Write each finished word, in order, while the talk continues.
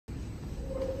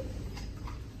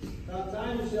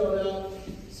time you showed up.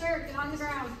 Sir, get on the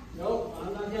ground. Nope,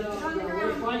 I'm not getting Get on the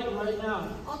ground. We're fighting right now.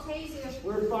 I'll tase you.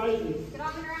 We're fighting. Get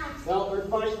on the ground. No, we're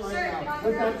fighting right Sir, now. get on the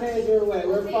Put that ground. taser away. I'll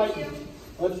We're tase fighting. you.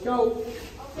 Let's go.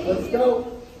 I'll tase Let's you.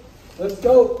 go. Let's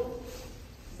go.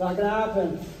 It's not gonna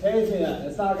happen. Tase me that.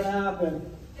 It's not gonna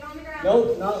happen. Get on the ground.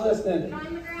 Nope, not listening. Get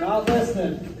on the ground. Not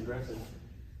listening. Aggressive.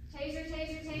 Taser,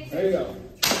 taser, taser. There you go.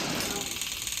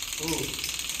 Ooh.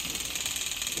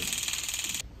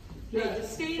 Hey,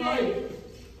 just stay there. Fight.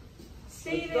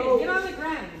 Stay Let's there. go. Get on the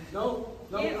ground. Nope.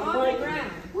 No, Get we're on the fighting.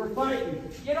 ground. We're fighting.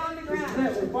 Get on the This is ground.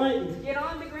 it. We're fighting. Get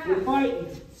on the We're ground.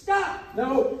 fighting. Stop.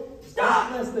 No.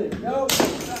 Stop. Not listening. No.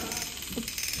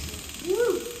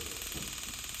 Woo.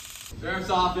 Sheriff's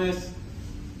office.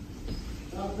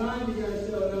 About time you guys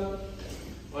showed up.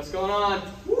 What's going on?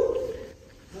 Woo.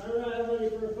 All right, I'm ready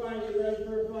for a fight. You ready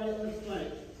for a fight? Let's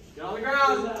fight. Get on the It's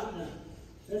ground. happening.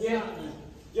 It's Yeah. happening.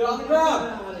 Get on the Get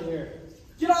ground. out of here.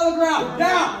 Get on the ground. Get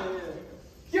Now. out of here.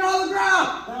 Get on the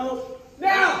ground. No.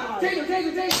 Now. Taser,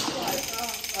 taser,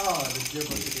 taser. Oh, the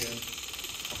dribble again.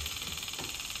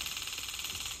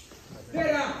 Stay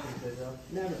down.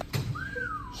 Never.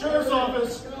 Sheriff's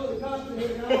office. Go, the cops are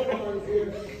here. Now is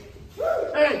here.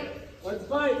 Hey, Let's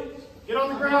fight. get on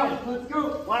the ground. Let's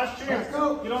go. Last chance. Let's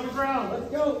go. Get on the ground.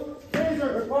 Let's go.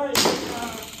 Taser. We're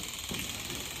fighting.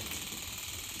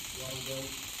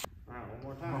 All right, one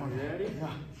more time. You ready?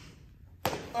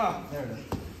 Ah. There it is.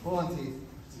 Pull on teeth.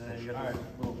 Then you got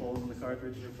little holes in the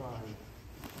cartridge. You're fine.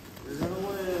 You're gonna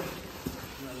win.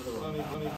 Let me